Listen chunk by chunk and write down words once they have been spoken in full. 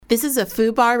This is a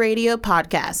FUBAR Radio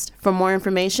podcast. For more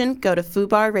information, go to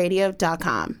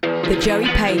FUBARradio.com. The Joey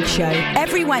Page Show,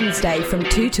 every Wednesday from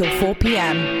 2 till 4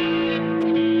 p.m.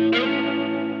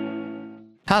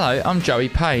 Hello, I'm Joey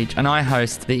Page, and I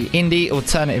host the indie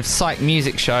alternative psych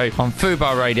music show on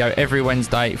FUBAR Radio every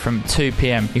Wednesday from 2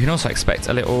 p.m. You can also expect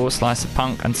a little slice of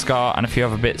punk and ska and a few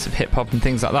other bits of hip-hop and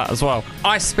things like that as well.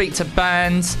 I speak to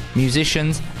bands,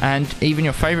 musicians, and even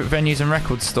your favourite venues and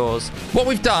record stores. What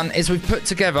we've done is we've put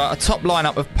together a top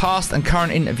lineup of past and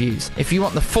current interviews. If you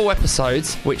want the full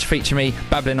episodes, which feature me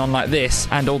babbling on like this,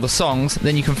 and all the songs,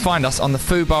 then you can find us on the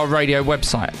FUBAR Radio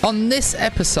website. On this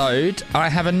episode, I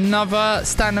have another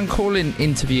stand and call-in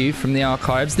interview from the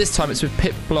archives. This time it's with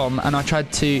Pip Blom, and I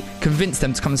tried to convince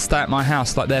them to come and stay at my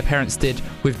house like their parents did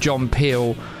with John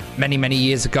Peel many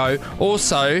years ago.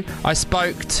 Also, I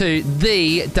spoke to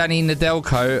the Danny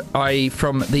Nedelko, i.e.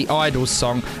 from the Idols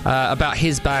song, about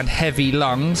his band Heavy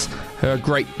Lungs, who are a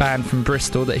great band from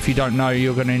Bristol that if you don't know,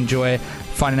 you're going to enjoy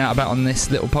finding out about on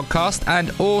this little podcast.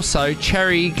 And also,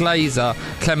 Cherry Glazer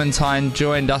Clementine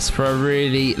joined us for a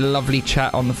really lovely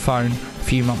chat on the phone a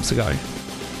few months ago.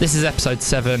 This is episode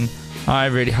 7. I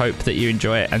really hope that you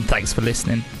enjoy it, and thanks for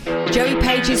listening. Joey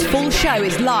Page's full show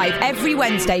is live every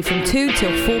Wednesday from 2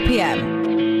 till 4 p.m.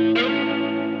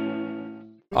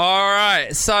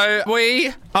 Alright, so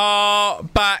we are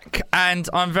back, and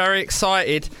I'm very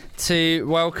excited to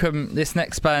welcome this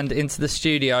next band into the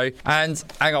studio. And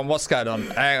hang on, what's going on?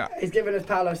 Hang on. He's given us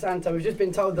Palo Santo. We've just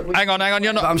been told that we... Hang on,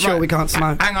 you're not... But I'm sure we can't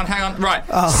smoke. Hang on. Right,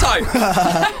 oh. So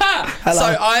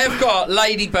I have got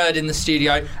Ladybird in the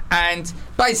studio, and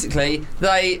basically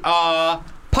they are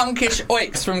punkish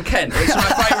oiks from Kent, which is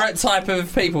my favourite type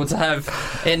of people to have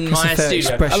in my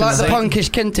studio. I like the punkish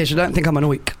Kentish. I don't think I'm an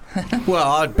oik. Well,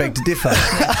 I'd beg to differ.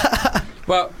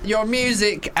 Well, your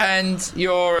music and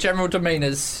your general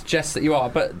demeanour suggests that you are,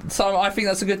 but so I think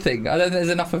that's a good thing. I don't think there's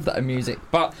enough of that in music.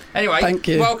 But anyway, thank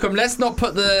you. Welcome. Let's not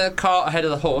put the cart ahead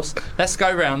of the horse. Let's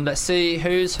go round. Let's see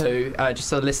who's who, just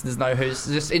so the listeners know who's.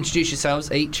 Just introduce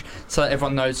yourselves each so that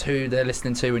everyone knows who they're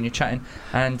listening to when you're chatting.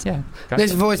 And yeah.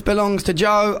 This voice belongs to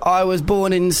Joe. I was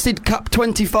born in Sidcup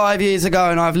 25 years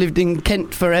ago, and I've lived in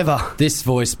Kent forever. This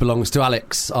voice belongs to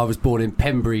Alex. I was born in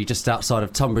Pembury, just outside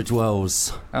of Tunbridge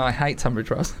Wells. Oh, I hate Tunbridge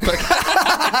Wells.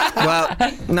 Well,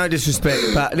 no disrespect,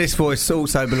 but this voice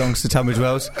also belongs to Tunbridge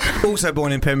Wells, also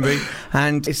born in Pembury,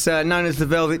 and it's known as the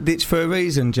Velvet Ditch for a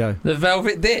reason, Joe. The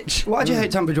Velvet Ditch? Why do you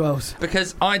hate Tunbridge Wells?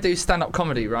 Because I do stand-up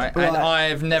comedy, right? And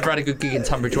I've never had a good gig in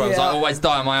Tunbridge Wells. Yeah. I always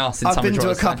die on my arse in Tunbridge Wells. I've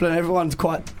been to a couple and everyone's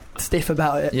quite stiff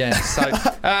about it. Yeah, so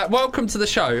welcome to the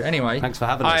show anyway. Thanks for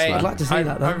having us, man. I'd like to see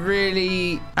that though. I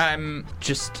really am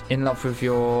just in love with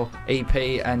your EP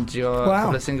and your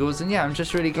couple of singles, and yeah, I'm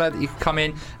just really glad that you could come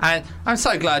in, and I'm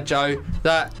so glad, Joe,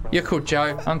 that you're called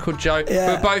Joe, I'm called Joe.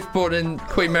 Yeah. We're both born in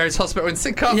Queen Mary's Hospital in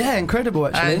Sidcup. Yeah, incredible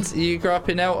actually. And you grew up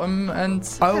in Eltham, and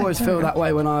I always feel that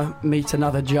way when I meet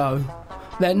another Joe.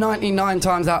 They're 99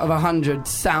 times out of 100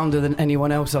 sounder than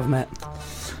anyone else I've met.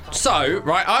 So,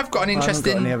 right, I've got an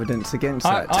interesting... I haven't got any evidence against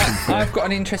that. I've got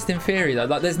an interesting theory, though.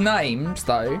 Like, there's names,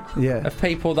 though, of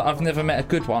people that I've never met a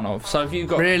good one of. So, have you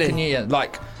got... Really? Can you,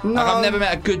 like No. I've never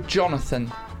met a good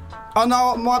Jonathan. Oh,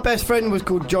 no, my best friend was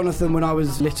called Jonathan when I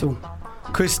was little.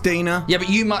 Christina. Yeah,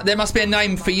 but there must be a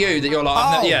name for you that you're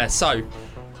like... so...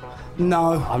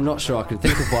 No. I'm not sure I can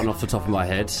think of one off the top of my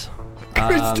head.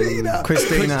 Christina.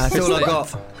 That's all I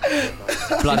got.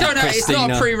 Bloody No, it's not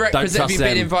a prerequisite if you've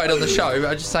been invited on the show.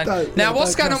 I'm just saying.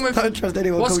 What's going on with... Don't trust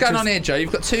anyone. What's going on here, Joe?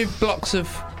 You've got 2 blocks of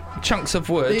chunks of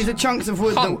wood. These are chunks of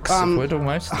wood. Hunks of wood,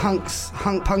 almost.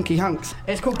 Punky hunks.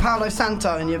 It's called Palo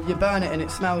Santo, and you burn it and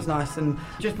it smells nice. And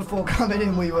just before coming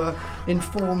in, we were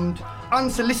informed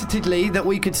unsolicitedly that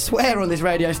we could swear on this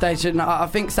radio station. I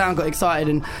think Sam got excited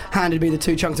and handed me the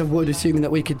 2 chunks of wood, assuming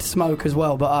that we could smoke as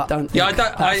well. But I don't think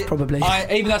that's probably...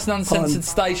 even though it's an uncensored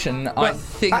station, I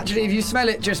think... Actually, if you smell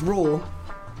it just raw,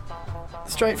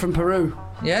 straight from Peru.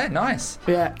 Yeah, nice.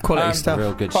 Yeah. Quality stuff.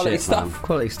 Real good Quality shit, stuff. man.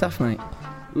 Quality stuff, mate.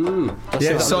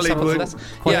 Yeah, solid wood.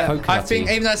 Yeah, I think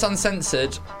even though it's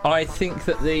uncensored, I think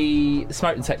that the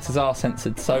smoke detectors are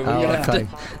censored, so we're going to have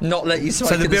to not let you smoke.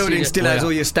 So the in building studio. still has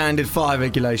all your standard fire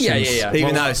regulations, Yeah.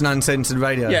 even though it's an uncensored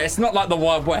radio. Yeah, it's not like the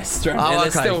Wild West. Right? Oh,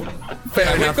 There's okay. still,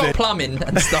 Fair we've enough. got plumbing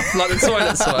and stuff like the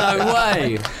toilets. No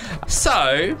way.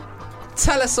 So,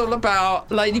 tell us all about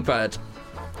Ladybird.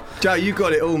 Joe, you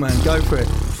got it all, man. Go for it.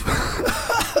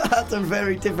 That's a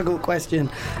very difficult question.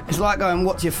 It's like going,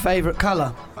 what's your favourite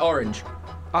colour? Orange.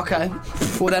 Okay,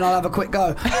 well then I'll have a quick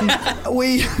go.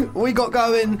 We got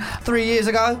going 3 years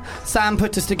ago. Sam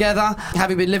put us together,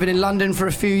 having been living in London for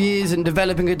a few years and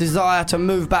developing a desire to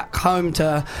move back home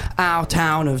to our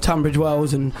town of Tunbridge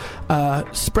Wells and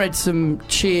spread some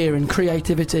cheer and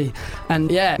creativity.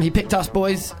 And yeah, he picked us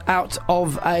boys out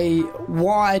of a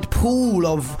wide pool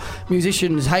of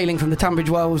musicians hailing from the Tunbridge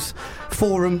Wells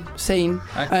forum scene.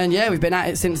 Okay. And yeah, we've been at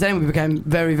it since then. We became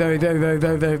very, very, very, very,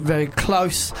 very, very, very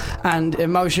close and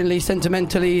emotionally,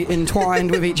 sentimentally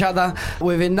entwined with each other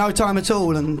within no time at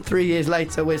all. And 3 years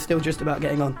later, we're still just about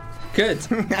getting on. Good.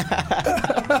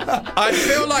 I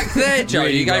feel like there, Joe,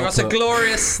 Really you gave well us a put.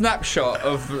 glorious snapshot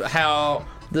of how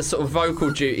the sort of vocal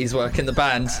duties work in the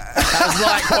band. That was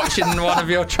like watching one of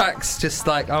your tracks just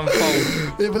like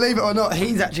unfold. Believe it or not,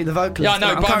 he's actually the vocalist. Yeah, I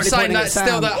know, but I'm currently saying pointing at that's still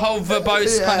Sam. that whole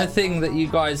verbose Yeah. kind of thing that you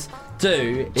guys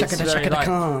do. It's Chaka-da, very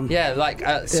chaka-da-con. like, yeah, like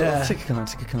sort Yeah.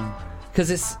 of, because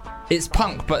it's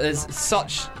punk, but there's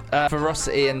such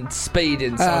ferocity and speed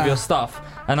in some of your stuff,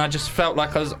 and I just felt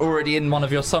like I was already in one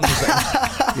of your songs then.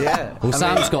 Yeah. Well,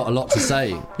 Sam's got a lot to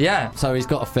say, Yeah, so he's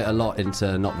got to fit a lot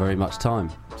into not very much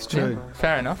time. It's true.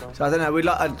 fair enough. So I don't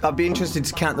know. I'd be interested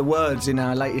to count the words in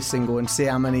our latest single and see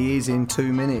how many is in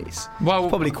 2 minutes. Well,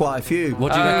 Probably quite a few.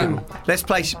 What do you reckon? Let's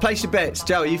place your bets.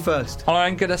 Joe, you first.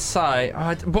 I'm gonna say,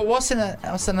 but what's in an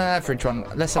average one?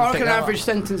 Let's have I a reckon think. an average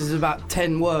sentence is about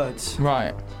 10 words.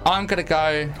 Right, I'm gonna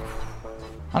go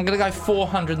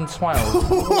 412.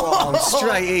 Oh,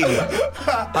 straight in.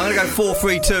 I'm going to go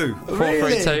 432.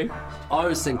 432. I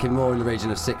was thinking more in the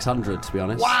region of 600, to be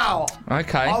honest. Wow.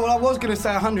 Okay. Oh, well, I was going to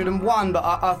say 101, but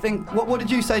I think... What did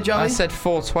you say, Joey? I said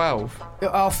 412.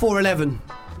 411.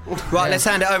 Right, let's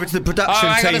hand it over to the production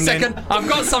Oh, hang on team a second. then. I've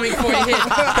got something for you here.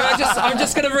 I'm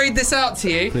just going to read this out to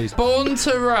you. Please. Born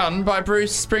to Run by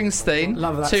Bruce Springsteen.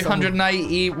 Love that song.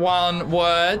 281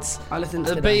 words. I listened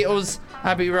The to that. Beatles,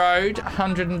 Abbey Road,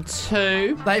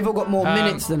 102. They've all got more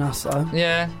minutes than us, though.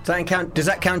 Yeah. Does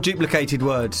that count duplicated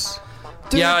words?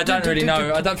 Yeah, I don't really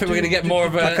know. I don't think we're going to get more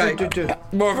of a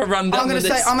rundown I'm than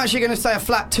this. actually going to say a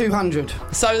flat 200.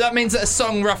 So that means that a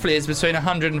song roughly is between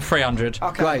 100 and 300.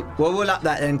 Okay. Great. Well, we'll up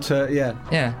that then to, yeah.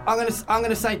 Yeah. I'm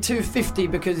gonna say 250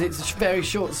 because it's a very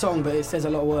short song, but it says a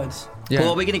lot of words. Yeah.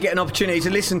 Well, we're going to get an opportunity to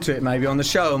listen to it maybe on the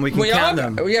show and we can we count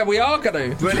are, them. yeah, we are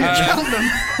going to. Brilliant.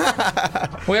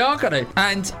 We are going to.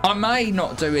 And I may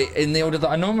not do it in the order that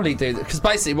I normally do, because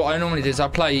basically what I normally do is I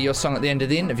play your song at the end of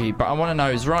the interview, but I want to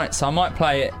know who's right, so I might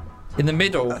play it in the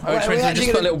middle, which we're means we actually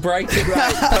just put a gonna- little break.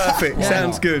 Perfect. Yeah.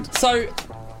 Sounds good. So,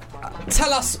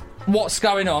 tell us what's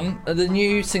going on. The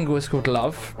new single is called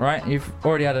Love, right? You've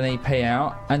already had an EP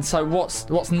out, and so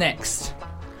what's next?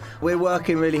 We're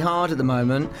working really hard at the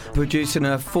moment, producing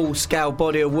a full-scale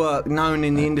body of work known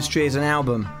in the industry as an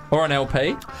album Or an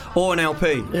LP? or an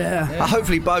LP. Yeah.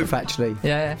 Hopefully both, actually.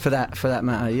 Yeah. For that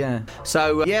matter, yeah.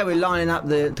 So we're lining up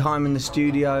the time in the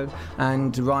studio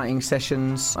and writing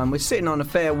sessions, and we're sitting on a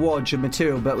fair wad of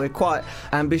material, but we're quite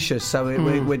ambitious, so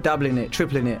we're doubling it,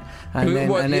 tripling it, and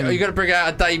then Are you going to bring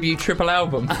out a debut triple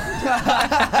album?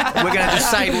 we're going to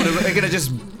just save all the, we're going to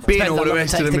just bin all the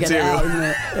rest of the material.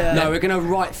 No, we're going to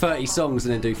write 30 songs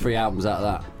and then do 3 albums out of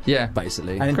that, Yeah.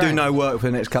 basically. And do Great. no work for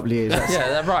the next couple of years. That's Yeah,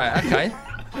 that's right. Okay.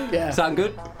 Yeah. Sound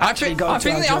good? I think go to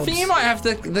our jobs. you might have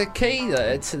the key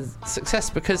there to success,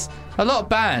 because a lot of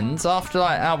bands after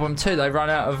like album 2 they run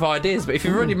out of ideas, but if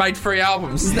you've already made 3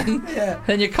 albums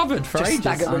then you're covered for Just ages.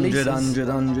 stagger 100, releases.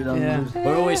 100. Yeah.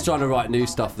 We're always trying to write new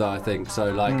stuff, though, I think.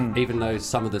 So, like, even though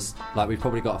some of this, like, we've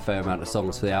probably got a fair amount of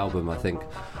songs for the album, I think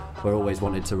we're always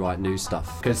wanting to write new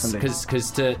stuff. Definitely.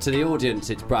 Because to the audience,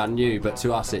 it's brand new, but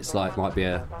to us, it's like, might be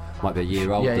a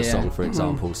year old, Yeah, the yeah. song, for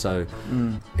example. So,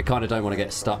 we kind of don't want to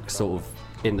get stuck sort of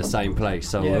in the same place.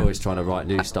 So, Yeah. we're always trying to write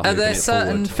new stuff. Are moving there it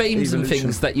certain forward. themes and Evolution.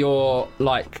 things that you're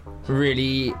like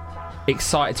really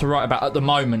excited to write about at the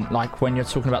moment, like when you're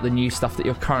talking about the new stuff that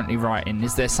you're currently writing?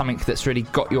 Is there something that's really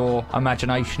got your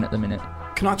imagination at the minute?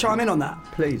 Can I chime in on that?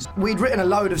 Please. We'd written a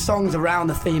load of songs around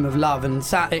the theme of love, and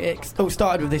it all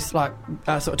started with this like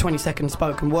sort of 20-second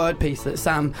spoken word piece that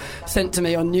Sam sent to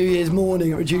me on New Year's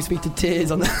morning. It reduced me to tears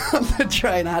on the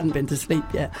train. I hadn't been to sleep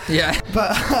yet. Yeah.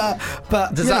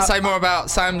 But Does you that know, say more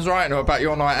about Sam's writing or about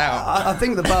your night out? I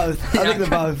think the both. I think the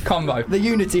both. Combo. The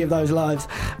unity of those lives.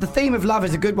 The theme of love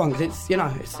is a good one because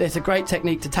it's a great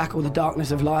technique to tackle the darkness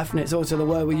of life, and it's also the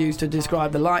word we use to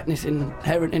describe the lightness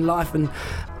inherent in life. And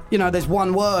there's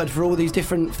one word for all these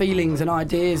different feelings and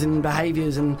ideas and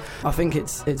behaviours, and I think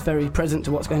it's very present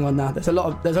to what's going on now. There's a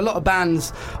lot of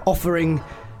bands offering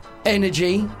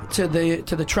energy to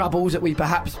the troubles that we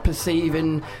perhaps perceive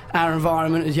in our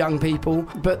environment as young people,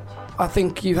 but I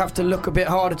think you have to look a bit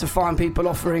harder to find people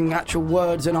offering actual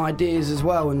words and ideas as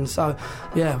well. And so,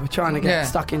 yeah, we're trying to get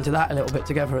stuck into that a little bit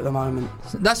together at the moment.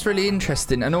 That's really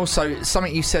interesting. And also,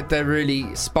 something you said there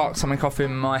really sparked something off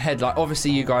in my head. Like,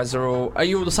 obviously, you guys are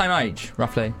you all the same age,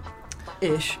 roughly?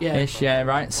 Ish, yeah,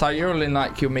 right. So you're all in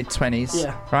like your mid-20s,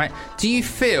 yeah, right? Do you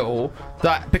feel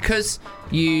that because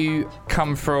you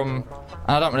come from,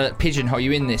 I don't want to pigeonhole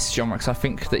you in this genre because I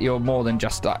think that you're more than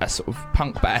just like a sort of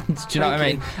punk band, do you know what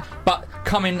I mean? But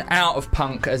coming out of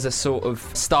punk as a sort of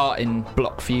starting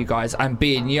block for you guys and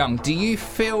being young, do you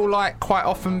feel like quite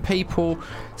often people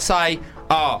say,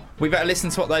 we better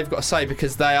listen to what they've got to say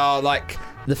because they are like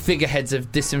the figureheads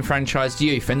of disenfranchised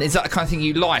youth? And is that the kind of thing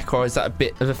you like, or is that a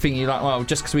bit of a thing you like, well,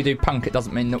 just because we do punk it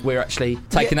doesn't mean that we're actually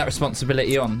taking that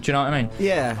responsibility on? Do you know what I mean?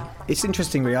 Yeah, it's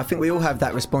interesting really. I think we all have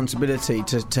that responsibility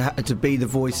to be the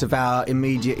voice of our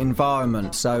immediate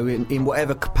environment. So in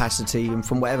whatever capacity and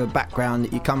from whatever background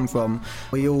that you come from,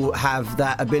 we all have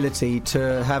that ability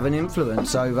to have an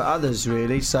influence over others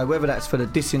really. So whether that's for the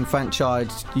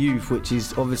disenfranchised youth, which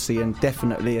is obviously and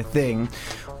definitely a thing,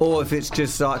 or if it's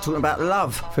just like talking about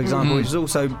love, for example, which is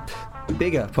also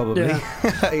bigger probably. Yeah.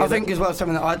 I think as well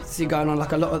something that I see going on,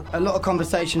 like a lot of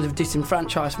conversations of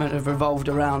disenfranchisement have revolved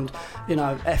around, you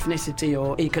know, ethnicity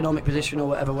or economic position or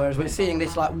whatever, whereas we're seeing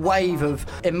this like wave of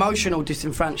emotional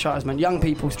disenfranchisement, young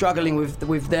people struggling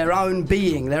with their own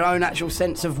being, their own actual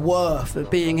sense of worth,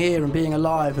 of being here and being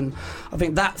alive. And I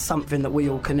think that's something that we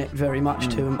all connect very much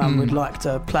to and would like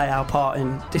to play our part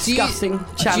in discussing,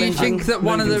 challenging. Do you think that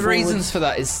one of the forwards. reasons for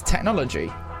that is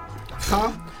technology?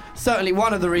 Certainly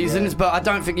one of the reasons, but I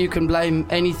don't think you can blame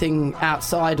anything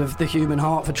outside of the human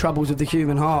heart for troubles of the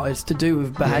human heart. It's to do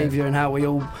with behaviour and how we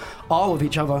all are with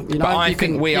each other. You know, but I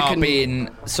think we are being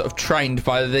sort of trained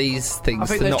by these things. I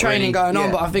think there's training going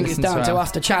on, but I think it's down to us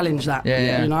to challenge that.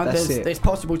 Yeah. You know, it's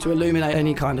possible to illuminate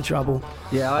any kind of trouble.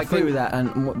 Yeah, I agree with that,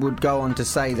 and would go on to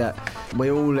say that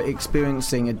we're all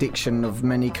experiencing addiction of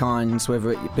many kinds,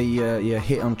 whether it be your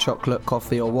hit on chocolate,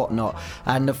 coffee, or whatnot.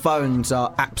 And the phones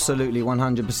are absolutely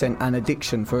 100% an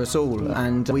addiction for us all,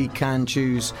 and we can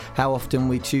choose how often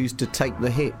we choose to take the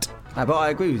hit. But I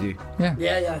agree with you.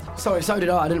 Yeah. Sorry, so did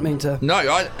I. I didn't mean to. No,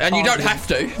 and you don't have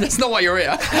to. That's not why you're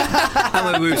here.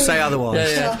 And we would say otherwise.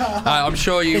 Yeah. I'm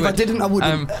sure you If would. I didn't, I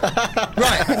wouldn't.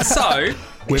 Right, so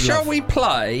shall we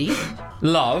play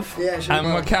Love? Yeah, sure.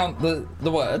 And we'll count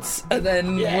the words, and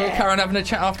then we'll carry on having a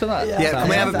chat after that. Yeah, can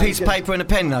we have a piece of paper and a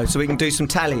pen though, so we can do some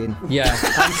tallying? Yeah.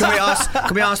 And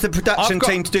can we ask the production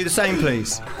team to do the same,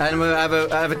 please? And we'll have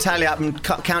a tally up and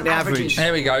count the average.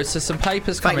 There we go. So some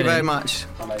papers Thank coming you very in. much.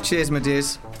 Cheers, my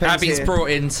dears. Pen's Abby's here. brought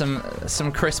in some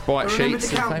crisp white Remember sheets.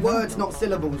 to of count paper. words, not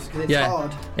syllables, because it's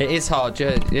hard. It is hard.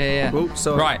 Yeah. Oh,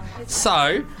 sorry. Right.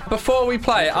 So before we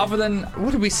play it, other than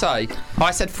what did we say?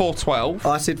 I said 412.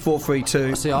 I said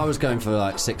 432. See, I was going for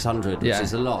like 600, which Yeah.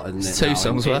 is a lot, isn't it? It's two now?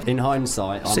 songs worth. In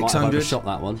hindsight, I might 600. have overshot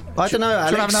that one. I don't know, Do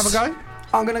Alex. you want to have another go?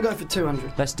 I'm going to go for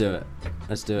 200. Let's do it.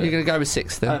 You're going to go with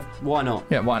 6 still? Why not?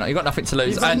 Yeah, why not? You've got nothing to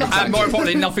lose, You've got and nothing. more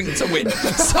importantly, nothing to win.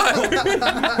 So,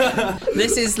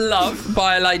 this is Love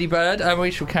by Ladybird, and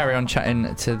we shall carry on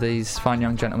chatting to these fine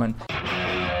young gentlemen.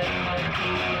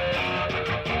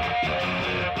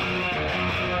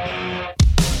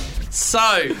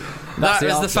 So, that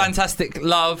was the fantastic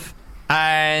Love.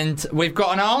 And we've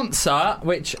got an answer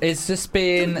which is just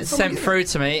being sent through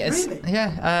to me. Really?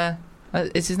 Yeah.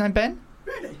 Is his name Ben?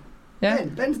 Really? Yeah.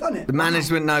 Ben's done it. The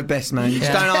management know best, man. You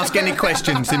just don't ask any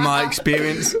questions, in my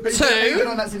experience. We've been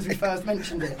on that since we first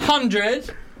mentioned it.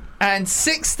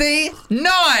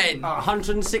 169.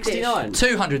 169. 269.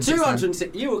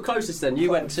 206. You were closest then.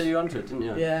 You went 200, didn't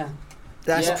you? Yeah.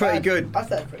 That's pretty good. I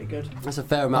said pretty good. That's a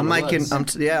fair amount. I'm of words. I'm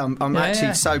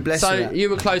actually so blessed. So with that.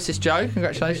 you were closest, Joe.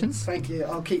 Congratulations. Thank you.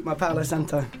 I'll keep my Palo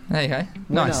Santo. There you go.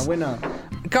 Nice. Winner.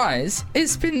 Guys,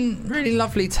 it's been really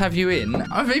lovely to have you in.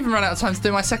 I've even run out of time to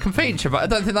do my second feature, but I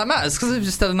don't think that matters because we've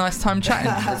just had a nice time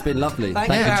chatting. It's been lovely. Thank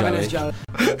you for having us, Joe.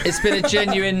 It's been a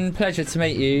genuine pleasure to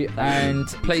meet you, and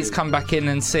please come back in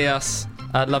and see us.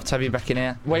 I'd love to have you back in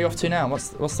here. Where are you off to now? What's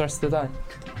the rest of the day?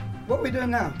 What are we doing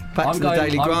now? Back to the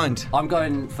daily grind. I'm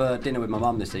going for dinner with my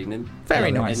mum this evening.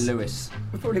 Very nice. In Lewis.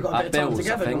 We've probably got a bit of time Bill's,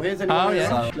 together. I think. Here's Oh, anyone yeah.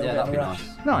 else? So, yeah, that'd be nice.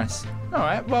 Nice. All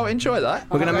right. Well, enjoy that.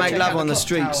 We're going to I'll go make check love out on the the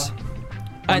clock streets. tower.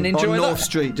 And enjoy on that. North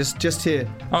Street, just here.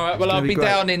 All right. Well, I'll gonna be be great.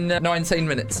 down in 19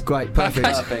 minutes. Great, perfect.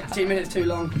 Perfect. 15 minutes too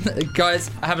long. Guys,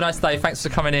 have a nice day. Thanks for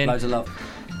coming in. Loads of love.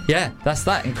 Yeah, that's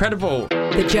that. Incredible.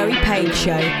 The Joey Page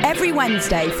Show, every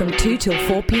Wednesday from 2 till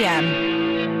 4 p.m.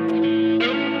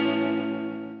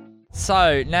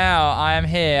 So now I am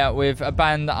here with a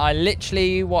band that I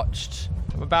literally watched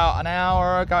about an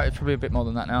hour ago. It's probably a bit more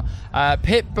than that now.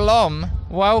 Pip Blom,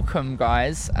 welcome,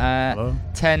 guys. Hello.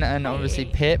 Ten and obviously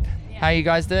Pip. How you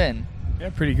guys doing? Yeah,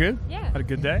 pretty good. Yeah. Had a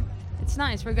good day. It's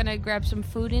nice. We're gonna grab some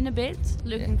food in a bit.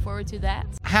 Looking forward to that.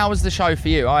 How was the show for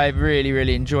you? I really,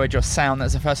 really enjoyed your sound.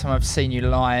 That's the first time I've seen you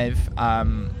live.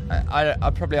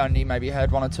 I probably only maybe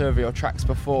heard one or two of your tracks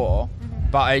before,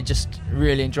 but I just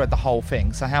really enjoyed the whole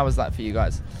thing. So how was that for you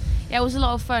guys? Yeah, it was a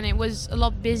lot of fun. It was a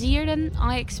lot busier than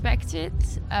I expected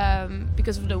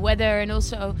because of the weather and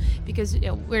also because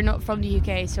we're not from the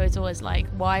UK, so it's always like,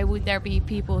 why would there be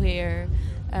people here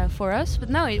for us? But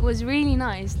no, it was really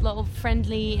nice. A lot of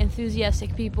friendly,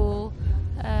 enthusiastic people.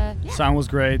 Sound was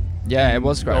great. Yeah, it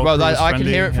was great. All Well, crew was I could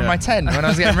friendly, hear it from yeah. my tent when I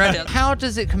was getting ready. How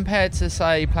does it compare to,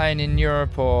 say, playing in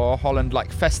Europe or Holland,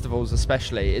 like festivals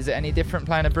especially? Is it any different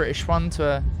playing a British one to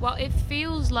a... Well, it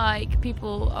feels like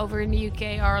people over in the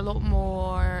UK are a lot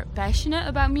more passionate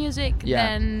about music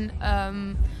than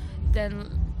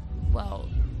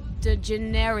the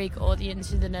generic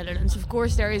audience in the Netherlands. Of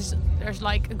course, there's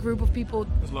like a group of people.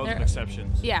 There's loads of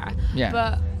exceptions. Yeah. Yeah.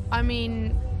 But I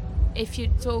mean, if you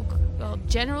talk,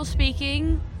 general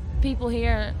speaking, people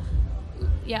here,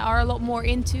 are a lot more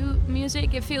into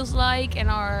music. It feels like,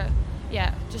 and are,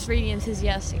 just really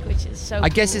enthusiastic, which is so. I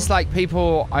guess it's like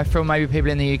people. I feel maybe people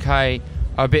in the UK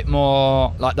are a bit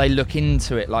more like they look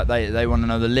into it, like they want to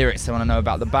know the lyrics, they want to know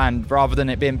about the band, rather than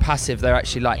it being passive. They're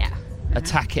actually like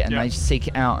attack it and they seek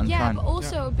it out and find. But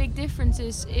also a big difference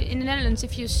is in the Netherlands,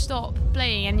 if you stop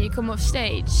playing and you come off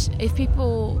stage, if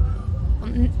people,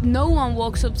 no one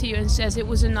walks up to you and says it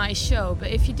was a nice show, but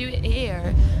if you do it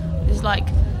here, there's like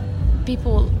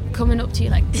people coming up to you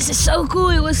like, this is so cool,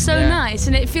 it was so nice,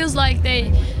 and it feels like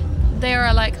they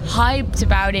are like hyped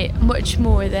about it much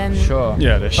more than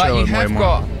Yeah, they show but you it way have more.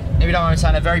 got, if you don't mind me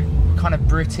saying, a very kind of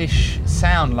British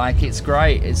sound. Like it's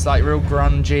great. It's like real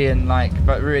grungy and like,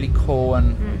 but really cool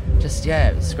and just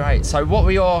it's great. So, what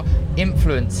were your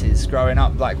influences growing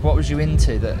up? Like, what was you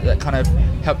into that kind of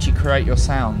helped you create your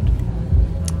sound?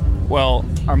 Well,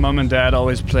 our mum and dad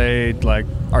always played like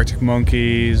Arctic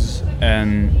Monkeys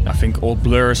and I think old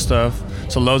Blur stuff.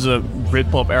 So loads of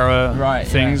Britpop era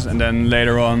things, and then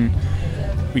later on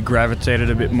we gravitated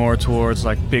a bit more towards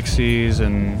like Pixies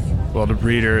and the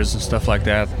Breeders and stuff like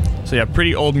that. So yeah,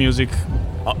 pretty old music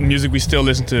we still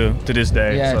listen to this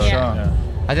day. Yeah, so, sure. Yeah.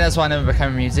 I think that's why I never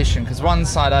became a musician, because one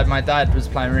side my dad was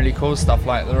playing really cool stuff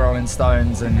like the Rolling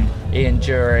Stones and Ian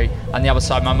Dury, and the other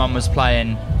side my mum was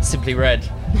playing Simply Red,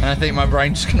 and I think my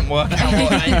brain just couldn't work out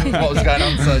what was going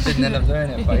on, so I didn't end up doing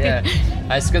it. But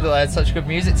it's good that they had such good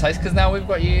music taste, because now we've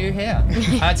got you here.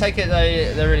 I take it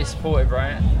they're really supportive,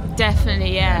 right?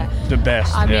 Definitely, yeah. The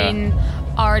best. I mean,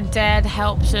 our dad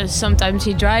helps us. Sometimes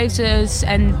he drives us,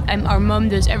 and our mum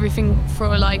does everything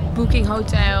for like booking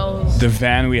hotels. The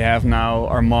van we have now,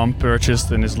 our mom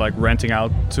purchased and is like renting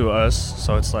out to us,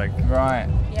 so it's like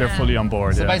they're fully on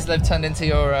board. So basically, they've turned into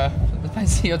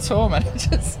your tour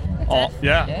managers. Well,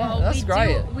 that's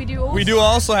great. We do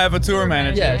also have a tour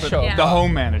manager, Yeah, but sure. the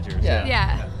home managers.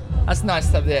 Yeah. That's nice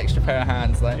to have the extra pair of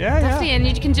hands, though. Definitely, and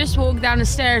you can just walk down the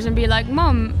stairs and be like,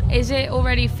 "Mom, is it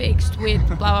already fixed with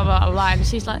blah blah blah blah?" And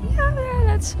she's like, "Yeah,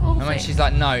 that's all." And when she's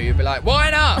like, "No," you'll be like, "Why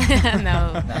not?"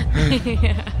 No.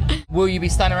 Will you be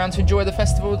staying around to enjoy the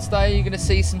festival today? Are you going to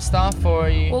see some stuff, or are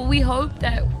you? Well, we hope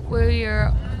that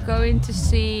we're going to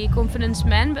see Confidence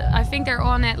Men, but I think they're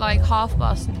on at like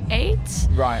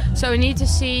 8:30. Right. So we need to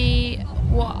see.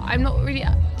 Well, I'm not really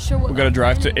sure what. We're gonna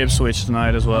drive to Ipswich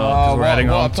tonight as well, because we're heading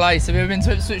what on. a place! Have you ever been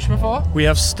to Ipswich before? We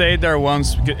have stayed there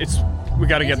once. We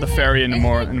got to get the ferry in the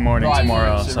morning Right,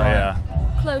 tomorrow. so So right.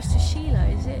 Close to Sheila,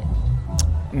 is it?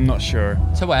 I'm not sure.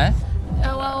 To where?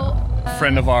 Oh well.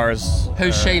 Friend of ours.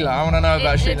 Who's Sheila? I want to know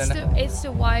about Sheila. It's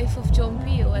the wife of John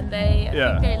Peel, and I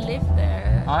think they live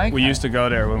there. Okay. We used to go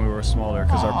there when we were smaller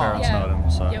because our parents know them.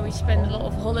 So. Yeah, we spend a lot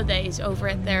of holidays over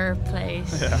at their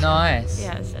place. Yeah. Nice.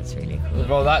 Yes, that's really cool.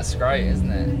 Well, that's great, isn't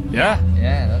it? Yeah.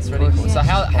 Yeah, that's really cool. Yeah. So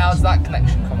how's that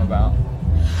connection come about?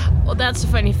 Well, that's the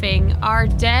funny thing. Our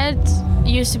dad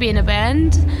used to be in a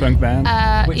band. Punk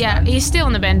band. Which band? He's still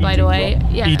in the band, by the way.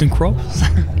 Yeah. Eden Crop.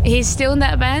 He's still in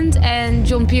that band, and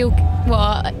John Peel.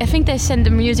 Well, I think they sent the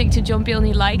music to John Peel and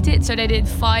he liked it, so they did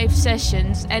 5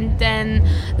 sessions. And then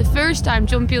the first time,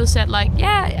 John Peel said like,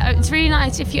 "Yeah, it's really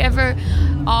nice if you ever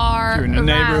are If you're in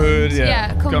the around,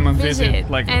 neighborhood, come and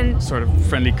visit." like and a sort of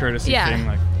friendly courtesy thing.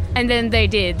 Like, and then they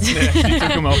did. she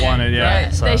took him up on it. Yeah.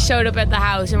 Right. So. They showed up at the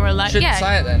house and were like, Shouldn't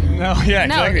say it then. No. Yeah.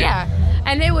 Exactly. No, yeah.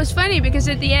 And it was funny because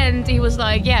at the end he was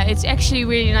like, "Yeah, it's actually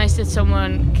really nice that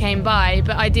someone came by,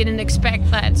 but I didn't expect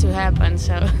that to happen."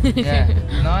 So Yeah.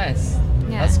 Nice.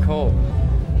 Yeah. That's cool.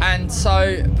 And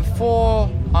so before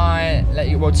I let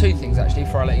you... Well, two things, actually,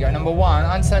 before I let you go. Number one,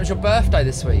 I understand it was your birthday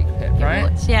this week, Pip, right?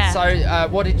 It was, yeah. So,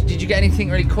 what did you get anything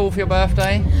really cool for your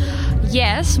birthday?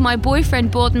 Yes, my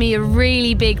boyfriend bought me a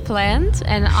really big plant,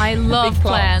 and I love Big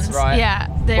plants, plants. right? Yeah.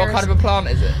 What kind of a plant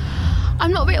is it?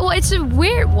 I'm not... Well, it's a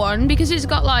weird one because it's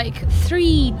got like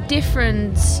 3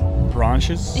 different...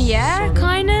 Branches? Yeah, sort of?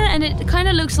 kinda, and it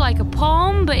kinda looks like a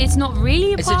palm, but it's not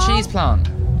really a It's palm. a cheese plant.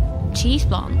 Cheese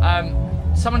plant.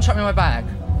 Someone chuck me my bag.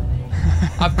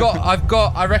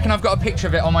 I reckon I've got a picture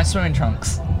of it on my swimming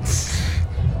trunks.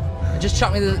 Just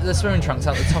chuck me the swimming trunks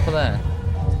out the top of there.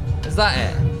 Is that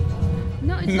it?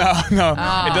 No, it's No, no.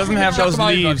 It doesn't have Chuck those them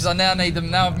over, leaves. 'cause I now need them.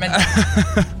 Now I've meant.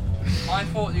 I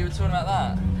thought you were talking about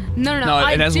that. No. No,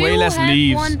 it has way less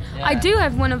leaves. I do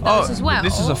have one of those as well.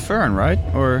 This is a fern, right?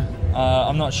 Or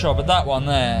I'm not sure, but that one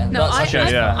there. No, I do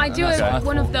That's what I have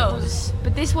one of thought. those,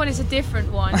 but this one is a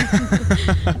different one.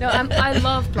 No, I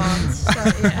love plants.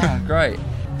 So, yeah. Oh, great.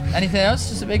 Anything else?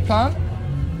 Just a big plant?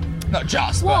 Not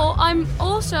just. Well, I'm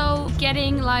also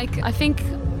getting like I think.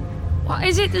 What,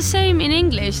 is it the same in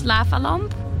English? Lava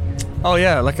lamp? oh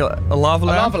yeah, like a lava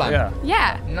lamp. lava lamp. Yeah.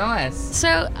 Yeah. but nice.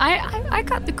 So I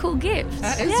got the cool gift.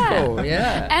 That is yeah. cool.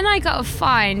 Yeah. And I got a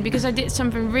fine because I did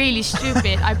something really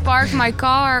stupid. I parked my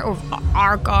car, or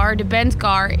our car, the band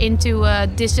car, into a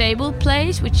disabled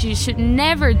place, which you should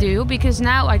never do because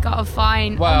now I got a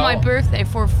fine on my birthday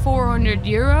for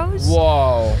 €400.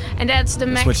 Whoa. And that's the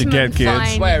That's what you maximum get,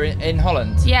 kids. fine. Where in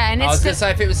Holland? Yeah, and I it's was the, gonna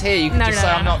say if it was here, you could No, just no, say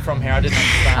no, I'm no. not from here. I didn't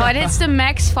understand. Oh, and it's the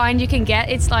max fine you can get.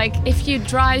 It's like if you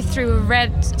drive through a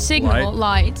red signal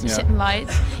light,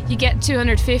 you get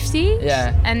 250.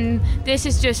 Yeah. And this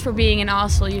is just for being an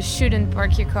asshole. You shouldn't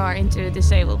park your car into a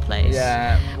disabled place.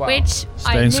 Yeah. Wow. Which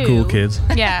I Stay knew. in school, kids.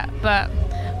 Yeah, but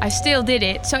I still did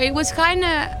it. So it was kind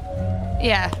of,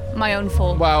 my own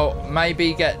fault. Well,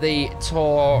 maybe get the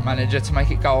tour manager to make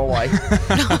it go away.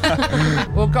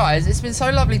 Well, guys, it's been so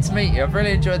lovely to meet you. I've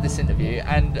really enjoyed this interview,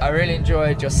 and I really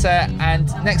enjoyed your set. And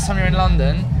next time you're in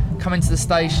London, come into the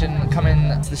station, come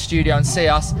into the studio and see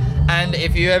us. And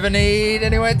if you ever need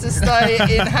anywhere to stay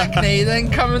in Hackney,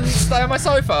 then come and stay on my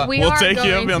sofa. We We'll are take you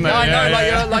going up on to- that. I know,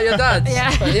 Yeah. like your dad's.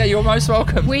 Yeah. But yeah, you're most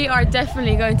welcome. We are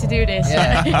definitely going to do this.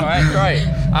 Yeah. All right.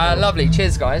 Great. Lovely.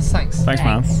 Cheers, guys. Thanks. Thanks,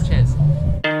 man. Cheers.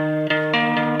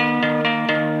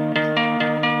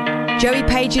 Joey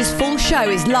Page's full show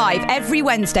is live every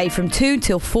Wednesday from 2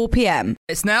 till 4 p.m.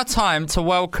 It's now time to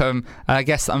welcome a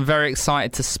guest that I'm very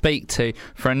excited to speak to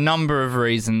for a number of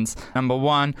reasons. Number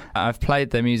one, I've played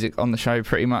their music on the show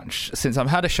pretty much since I've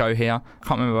had a show here. I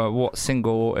can't remember what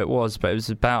single it was, but it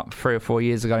was about 3 or 4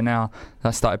 years ago now that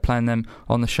I started playing them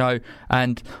on the show.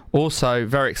 And also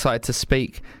very excited to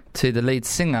speak to the lead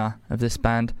singer of this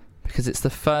band, because it's the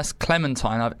first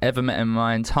Clementine I've ever met in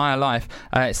my entire life.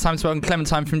 It's time to welcome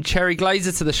Clementine from Cherry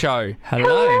Glazer to the show.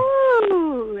 Hello.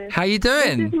 Hello. How you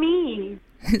doing? This is me.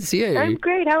 It's you. I'm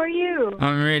great. How are you?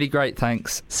 I'm really great,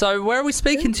 thanks. So where are we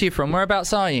speaking to you from?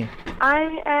 Whereabouts are you?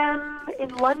 I am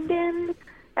in London,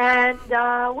 and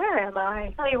where am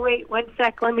I? Oh, wait 1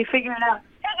 sec. Let me figure it out.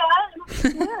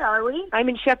 Hey guys, where are we? I'm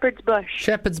in Shepherd's Bush.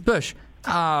 Shepherd's Bush.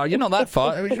 Oh, you're not that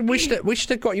far. We should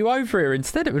have got you over here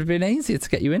instead. It would have been easier to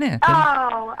get you in here.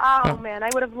 Oh man, I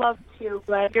would have loved to,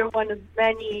 but you're one of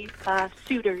many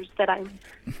suitors that I'm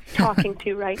talking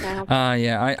to right now.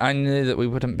 Yeah, I knew that we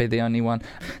wouldn't be the only one.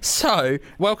 So,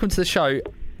 welcome to the show.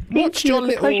 Thank you.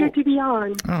 It's a pleasure to be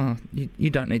on. Oh, you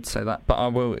don't need to say that, but I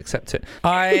will accept it.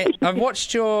 I've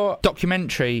watched your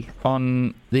documentary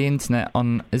on the internet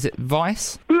on, is it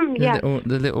Vice? Yeah.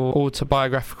 The little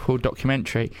autobiographical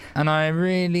documentary, and I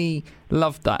really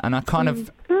loved that. And I kind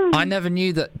of, I never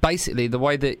knew that basically the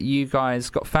way that you guys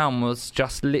got found was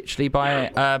just literally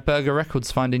by Burger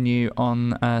Records finding you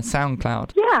on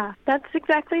SoundCloud. Yeah, that's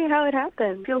exactly how it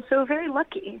happened. I feel so very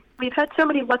lucky. We've had so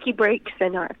many lucky breaks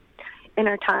in our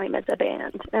time as a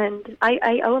band, and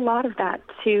I owe a lot of that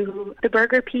to the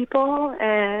Burger people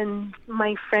and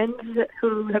my friends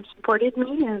who have supported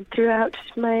me and throughout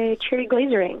my Cherry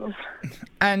Glazerings.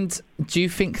 And do you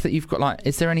think that you've got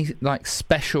is there any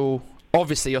special?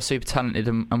 Obviously, you're super talented,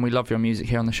 and we love your music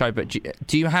here on the show. But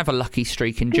do you have a lucky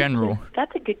streak in general?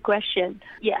 That's a good question.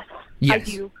 Yes. I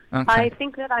do. Okay. I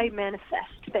think that I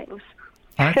manifest things.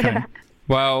 Okay.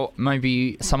 Well,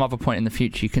 maybe some other point in the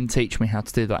future you can teach me how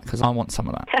to do that, because I want some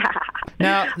of that.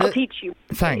 Now, I'll teach you.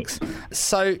 Thanks.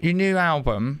 So, your new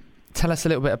album, tell us a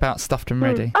little bit about Stuffed and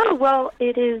Ready. Oh, well,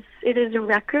 it is a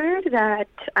record that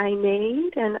I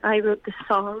made, and I wrote the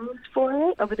songs for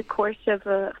it over the course of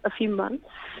a few months,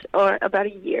 or about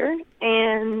a year.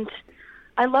 And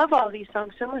I love all these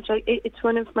songs so much. It's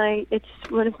one of my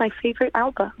favorite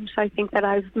albums I think that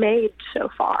I've made so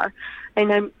far,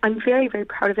 and I'm very, very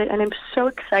proud of it, and I'm so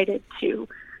excited to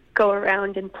go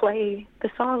around and play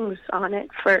the songs on it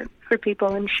for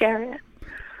people and share it.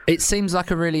 It seems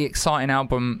like a really exciting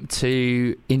album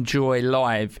to enjoy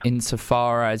live,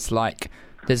 insofar as like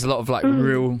there's a lot of like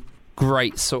real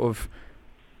great sort of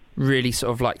really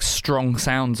sort of like strong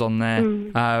sounds on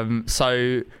there.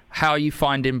 So how are you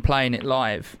finding playing it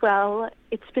live? Well,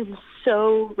 it's been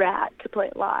so rad to play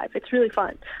it live. It's really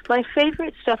fun. My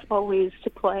favorite stuff always to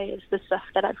play is the stuff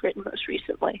that I've written most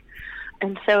recently.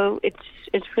 And so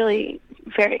it's really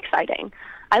very exciting.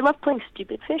 I love playing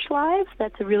Stupid Fish live.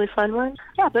 That's a really fun one.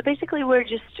 Yeah, but basically we're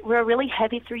a really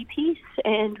heavy 3-piece,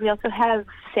 and we also have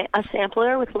a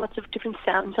sampler with lots of different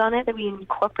sounds on it that we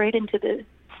incorporate into the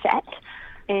set.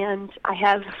 And I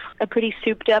have a pretty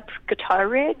souped-up guitar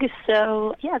rig,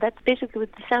 so yeah, that's basically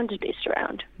what the sound is based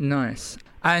around. Nice.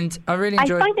 And I really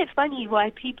enjoy. I find it funny why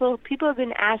people have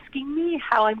been asking me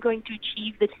how I'm going to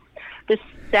achieve this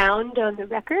sound on the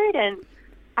record, and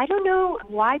I don't know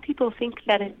why people think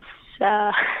that it's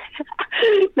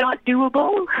not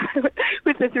doable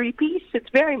with the 3-piece. It's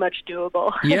very much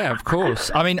doable. Yeah, of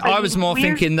course. I mean, I was more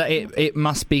thinking that it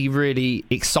must be really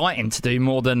exciting to do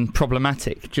more than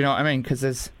problematic. Do you know what I mean? Because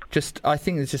I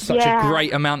think there's just such a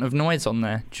great amount of noise on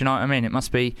there. Do you know what I mean? It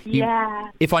must be.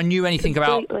 If I knew anything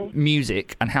about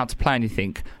music and how to play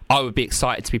anything, I would be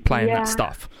excited to be playing that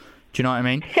stuff. Do you know what I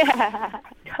mean? Yeah,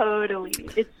 totally.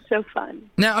 It's so fun.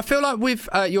 Now, I feel like with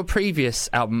your previous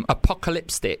album,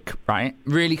 Apocalyptic, right,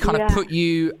 really kind of put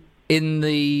you in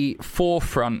the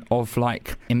forefront of,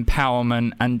 like,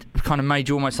 empowerment and kind of made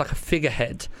you almost like a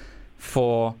figurehead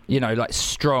for, you know, like,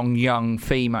 strong young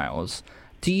females.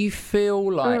 Do you feel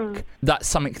like that's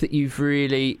something that you've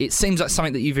really... It seems like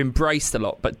something that you've embraced a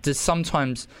lot, but do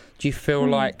you feel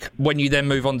like when you then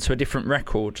move on to a different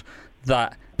record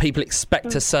that people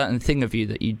expect a certain thing of you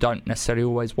that you don't necessarily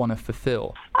always want to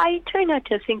fulfill? I try not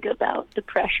to think about the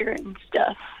pressure and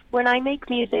stuff. When I make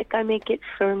music, I make it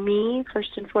for me,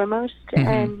 first and foremost.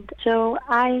 And so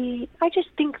I just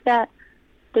think that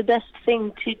the best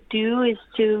thing to do is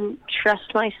to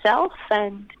trust myself,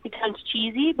 and it sounds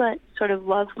cheesy, but sort of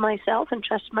love myself and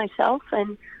trust myself,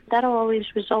 and that'll always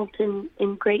result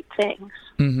in great things,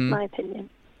 in my opinion.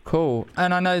 Cool.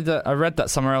 And I know that I read that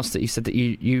somewhere else that you said that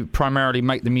you primarily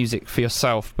make the music for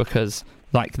yourself because,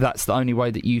 like, that's the only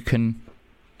way that you can,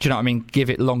 do you know what I mean, give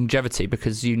it longevity,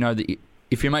 because you know that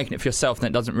if you're making it for yourself, then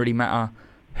it doesn't really matter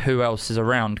who else is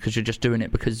around because you're just doing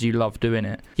it because you love doing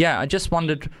it. Yeah, I just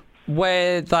wondered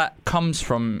where that comes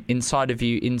from inside of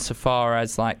you, insofar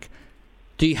as, like,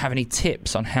 do you have any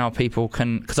tips on how people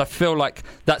can... Because I feel like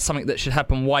that's something that should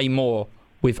happen way more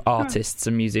with artists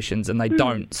and musicians, and they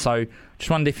don't. So just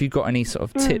wonder if you've got any sort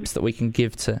of tips that we can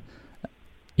give to,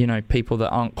 you know, people that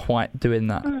aren't quite doing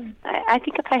that. I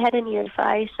think if I had any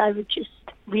advice, I would just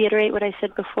reiterate what I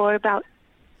said before about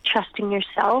trusting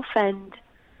yourself and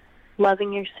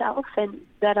loving yourself, and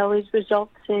that always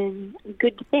results in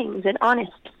good things and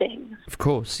honest things. Of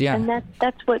course, yeah. And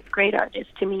that's what great art is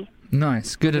to me.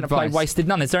 Nice, good advice. Play Wasted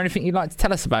None. Is there anything you'd like to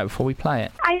tell us about before we play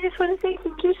it? I just want to say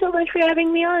thank you so much for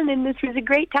having me on, and this was a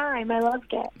great time. I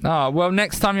loved it. Oh, well,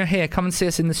 next time you're here, come and see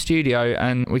us in the studio,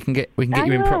 and we can get you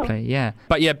in properly. Yeah,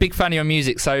 but yeah, big fan of your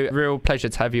music, so real pleasure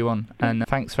to have you on, and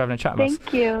thanks for having a chat with us.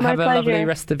 Thank you. Have a lovely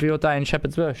rest of your day in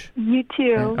Shepherd's Bush. You too.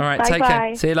 Yeah. All right, take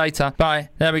care. See you later. Bye.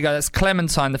 There we go. That's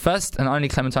Clementine, the first and only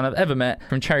Clementine I've ever met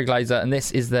from Cherry Glazerr, and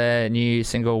this is their new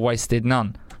single, Wasted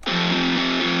None.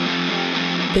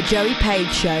 The Joey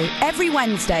Page Show, every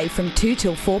Wednesday from 2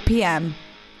 till 4 p.m.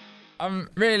 I'm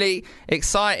really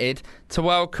excited to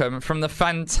welcome from the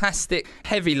fantastic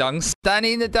Heavy Lungs,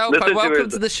 Danny Nedelko. Welcome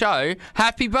to the show.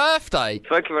 Happy birthday.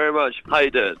 Thank you very much. How you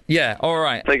doing? Yeah, all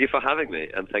right. Thank you for having me,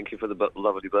 and thank you for the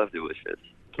lovely birthday wishes.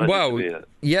 Well,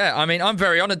 yeah, I mean, I'm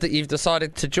very honoured that you've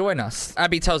decided to join us.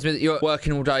 Abby tells me that you're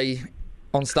working all day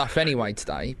on stuff anyway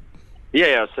today.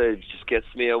 Yeah, so it just gets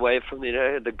me away from, you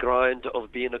know, the grind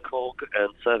of being a cog and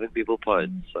serving people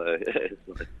pints. So,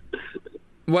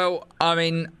 well, I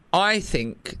mean, I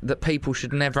think that people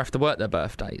should never have to work their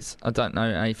birthdays. I don't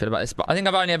know how you feel about this, but I think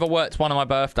I've only ever worked one of my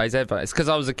birthdays ever. It's because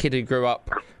I was a kid who grew up.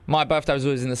 My birthday was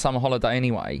always in the summer holiday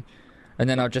anyway. And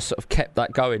then I just sort of kept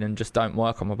that going and just don't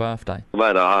work on my birthday.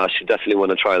 Man, I should definitely want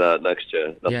to try that next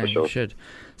year. That's for sure. Yeah, you should.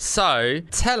 So,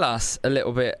 tell us a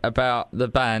little bit about the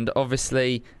band.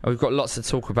 Obviously, we've got lots to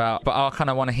talk about, but I kind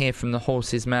of want to hear from the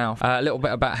horse's mouth a little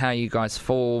bit about how you guys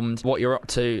formed, what you're up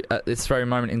to at this very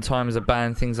moment in time as a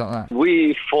band, things like that.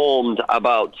 We formed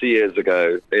about 2 years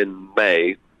ago in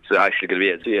May actually going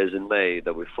to be 2 years in May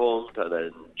that we formed, and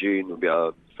then June will be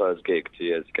our first gig 2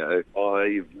 years ago.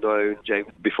 I've known James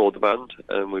before the band,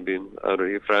 and we've been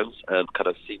really friends, and kind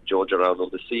of seen George around on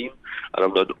the scene. And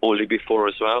I've known Ollie before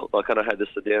as well. I kind of had this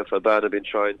idea for a band. I've been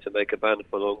trying to make a band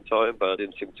for a long time, but it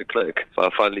didn't seem to click. So I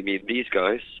finally meet these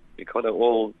guys. We kind of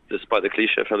all, despite the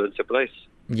cliche, fell into place.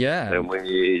 Yeah. And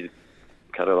we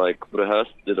kind of like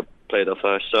rehearsed, played our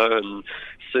first show, and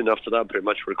soon after that pretty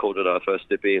much recorded our first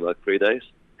EP in like 3 days.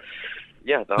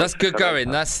 Yeah, that's good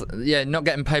going. That's not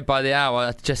getting paid by the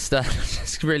hour. Just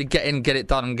really get in, get it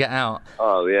done, and get out.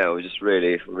 Oh yeah, we just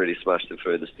really smashed it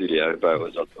through the studio. But it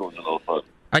was a lot of fun.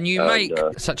 And you make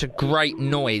such a great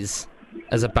noise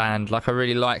as a band. Like, I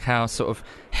really like how sort of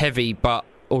heavy but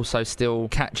also still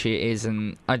catchy it is,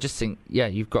 and I just think,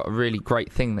 you've got a really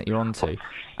great thing that you're onto.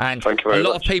 And a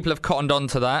lot of people have cottoned on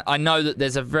to that. I know that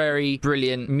there's a very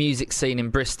brilliant music scene in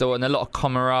Bristol and a lot of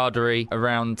camaraderie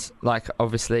around, like,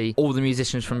 obviously all the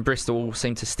musicians from Bristol all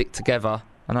seem to stick together,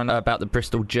 and I know about the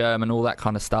Bristol Germ and all that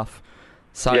kind of stuff.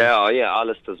 So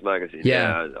Alistair's magazine.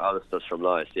 Alistair's from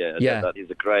Lice. He's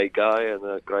a great guy and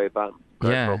a great band.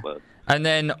 Great front man. And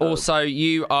then also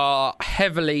you are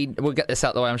heavily, we'll get this out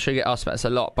of the way, I'm sure you get asked about this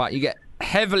a lot, but you get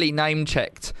heavily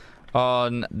name-checked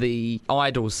on the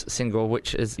Idols single,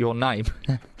 which is your name,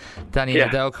 Danny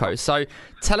Nedelko. So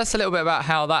tell us a little bit about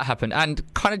how that happened, and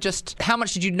kind of just how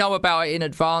much did you know about it in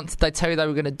advance? Did they tell you they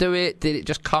were going to do it? Did it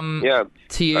just come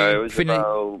to you? It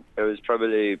was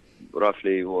probably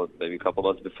roughly, maybe a couple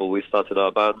months before we started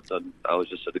our band, and I was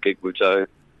just at the gig with Joe,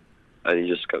 and he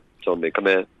just told me, come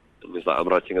here. And he's like, I'm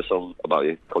writing a song about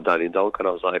you called Danny Nedelko. And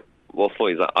I was like, what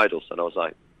for? He's like, Idols. And I was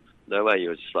like, no way. He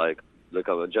was just like, look,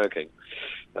 I'm joking.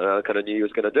 And I kind of knew he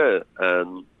was going to do it.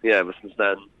 And ever since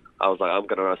then, I was like, I'm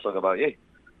going to write a song about you. I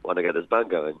want to get this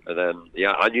band going. And then,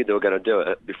 I knew they were going to do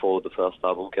it before the first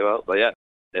album came out. But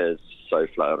it's so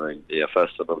flattering.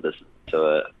 First time I listened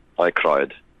to it, I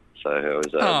cried. So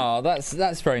it was,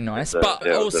 that's very nice. But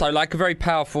also, like, a very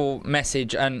powerful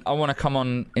message. And I want to come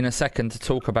on in a second to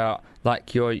talk about,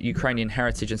 like, your Ukrainian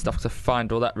heritage and stuff, because I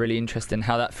find all that really interesting,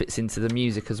 how that fits into the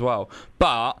music as well.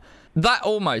 But that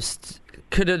almost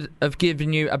could have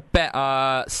given you a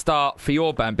better start for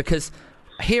your band, because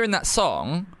hearing that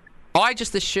song, I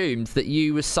just assumed that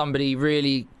you was somebody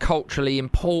really culturally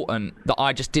important that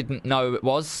I just didn't know it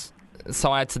was.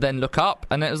 So I had to then look up,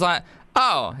 and it was like,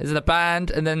 oh, is it a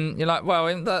band? And then you're like,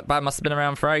 well, that band must have been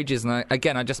around for ages, and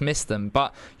I just missed them.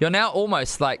 But you're now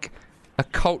almost like a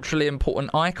culturally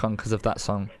important icon because of that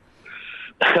song.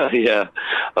 I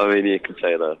mean, you can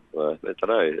say that. I don't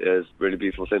know. It's a really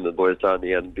beautiful thing that boys done,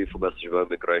 and beautiful message about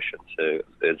immigration. So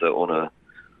it's an honour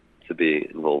to be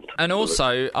involved. And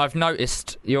also, I've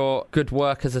noticed your good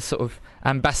work as a sort of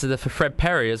ambassador for Fred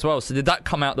Perry as well. So did that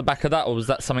come out the back of that, or was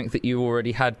that something that you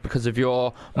already had because of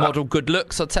your model good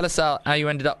looks? So tell us how you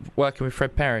ended up working with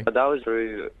Fred Perry. That was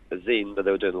through a zine that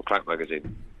they were doing on Crack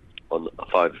magazine on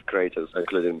 5 creators,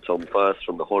 including Tom First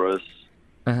from The Horrors,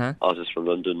 artist from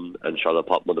London, and Charlotte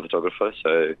Popman, the photographer.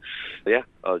 So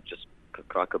I just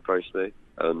Crack approached me,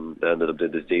 and they ended up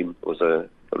doing this zine. It was a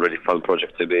really fun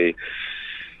project to be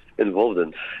involved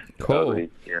in. Cool.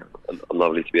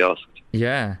 Lovely to be asked.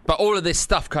 Yeah, but all of this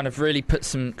stuff kind of really put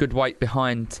some good weight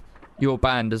behind your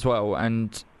band as well.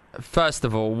 And first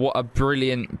of all, what a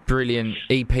brilliant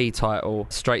EP title,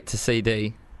 straight to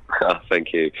CD.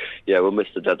 Thank you. Yeah, we'll miss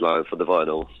the deadline for the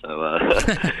vinyl,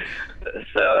 that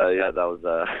was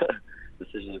a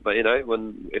decision. But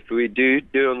if we do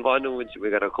on vinyl, we're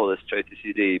going to call it straight to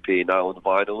CD EP now on the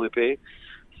vinyl EP.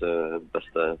 So that's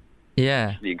the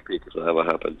sneak peek of whatever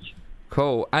happens.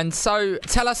 Cool. And so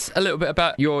tell us a little bit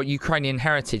about your Ukrainian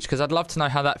heritage, because I'd love to know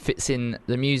how that fits in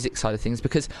the music side of things,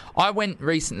 because I went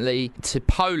recently to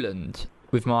Poland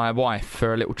with my wife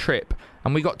for a little trip,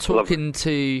 and we got talking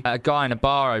to a guy in a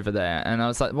bar over there, and I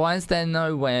was like, why is there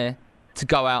nowhere to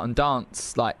go out and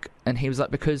dance? And he was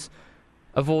like, because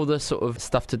of all the sort of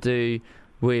stuff to do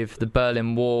with the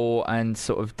Berlin Wall and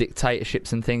sort of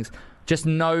dictatorships and things, just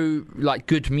no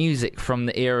good music from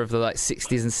the era of the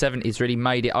 60s and 70s really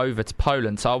made it over to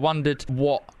Poland. So I wondered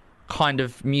what kind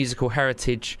of musical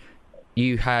heritage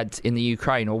you had in the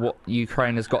Ukraine, or what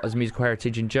Ukraine has got as musical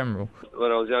heritage in general.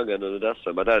 When I was younger in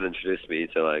Odessa, my dad introduced me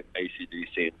to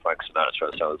AC/DC and Frank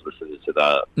Sinatra, so I was listening to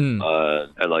that.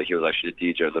 And he was actually a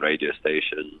DJ on the radio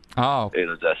station in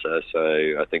Odessa,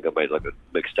 so I think I made a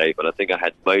mixtape, and I think I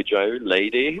had Mojo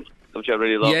Lady, which I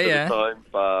really loved at the time.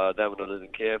 But then when I lived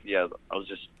in Kiev, I was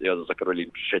just, there was a really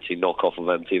shitty knockoff of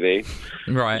MTV.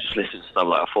 Right. Just listening to stuff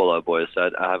like Fall Out Boy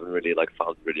said. I haven't really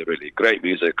found really, really great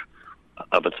music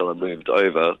up until I moved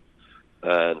over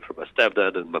and from my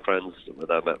stepdad and my friends that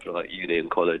I met from like uni and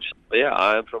college. But yeah,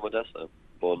 I am from Odessa,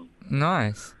 born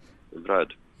Nice. and bred.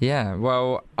 Yeah,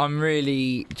 well, I'm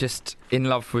really just in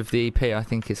love with the EP. I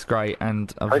think it's great,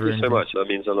 and I've Thank you really so much. That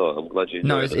means a lot. I'm glad you enjoyed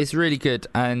No, it. it's really good,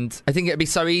 and I think it'd be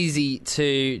so easy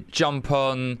to jump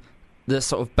on the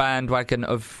sort of bandwagon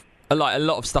of like a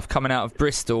lot of stuff coming out of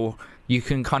Bristol. You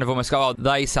can kind of almost go, oh,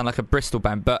 they sound like a Bristol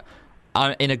band, but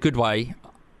in a good way.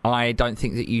 I don't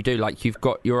think that you do. Like, you've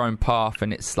got your own path,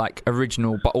 and it's like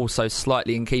original, but also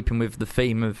slightly in keeping with the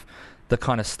theme of the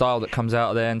kind of style that comes out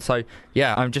of there. And so,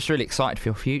 yeah, I'm just really excited for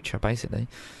your future, basically.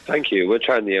 Thank you. We're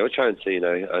trying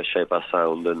to, shape our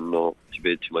sound and not to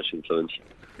be too much influenced.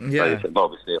 Yeah. But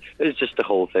obviously, it's just the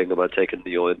whole thing about taking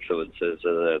your influences,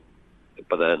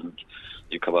 but then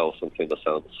you come out with something that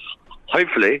sounds,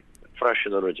 hopefully, fresh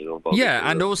and original. But Yeah,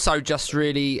 and also just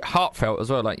really heartfelt as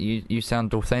well. Like, you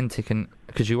sound authentic, and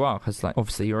because you are, because like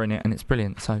obviously you're in it, and it's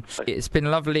brilliant. So it's been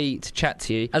lovely to chat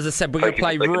to you. As I said, we're going to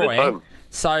play Roy.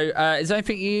 So is there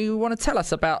anything you want to tell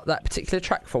us about that particular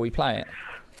track before we play it?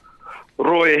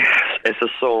 Roy is a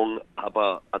song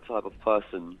about a type of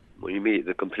person when you meet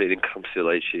that completely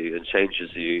encapsulates you and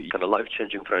changes you, kind of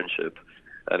life-changing friendship.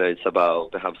 And it's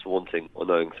about perhaps wanting or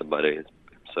knowing somebody,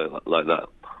 so like that.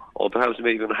 Or perhaps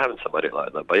maybe even having somebody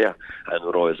like that. But yeah,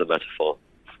 and Roy is a metaphor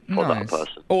for that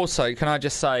person. Also, can I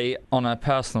just say, on a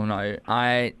personal note,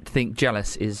 I think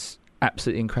Jealous is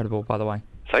absolutely incredible, by the way.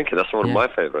 Thank you, that's one of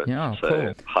my favourites. Yeah, so,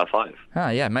 cool. High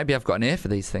five. Yeah, maybe I've got an ear for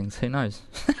these things. Who knows?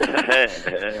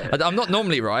 I'm not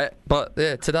normally right, but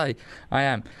yeah, today I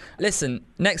am. Listen,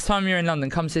 next time you're in London,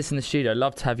 come see us in the studio.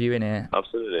 Love to have you in here.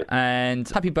 Absolutely. And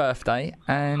happy birthday.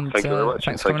 And thank you very much.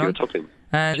 Thanks for coming on. Talking.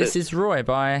 And this is Roy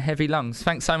by Heavy Lungs.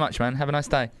 Thanks so much, man. Have a nice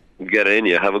day. Get in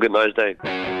you. Have a good, nice day.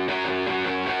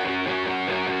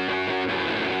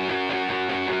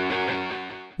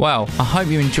 Well, I hope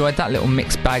you enjoyed that little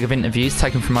mixed bag of interviews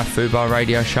taken from my Fubar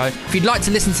radio show. If you'd like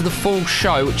to listen to the full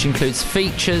show, which includes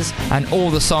features and all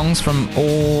the songs from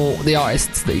all the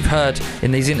artists that you've heard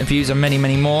in these interviews and many,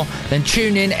 many more, then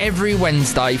tune in every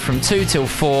Wednesday from 2 till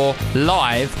 4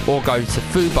 live, or go to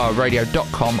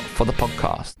fubarradio.com for the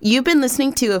podcast. You've been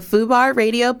listening to a Fubar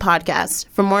Radio podcast.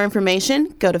 For more information,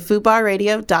 go to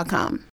fubarradio.com.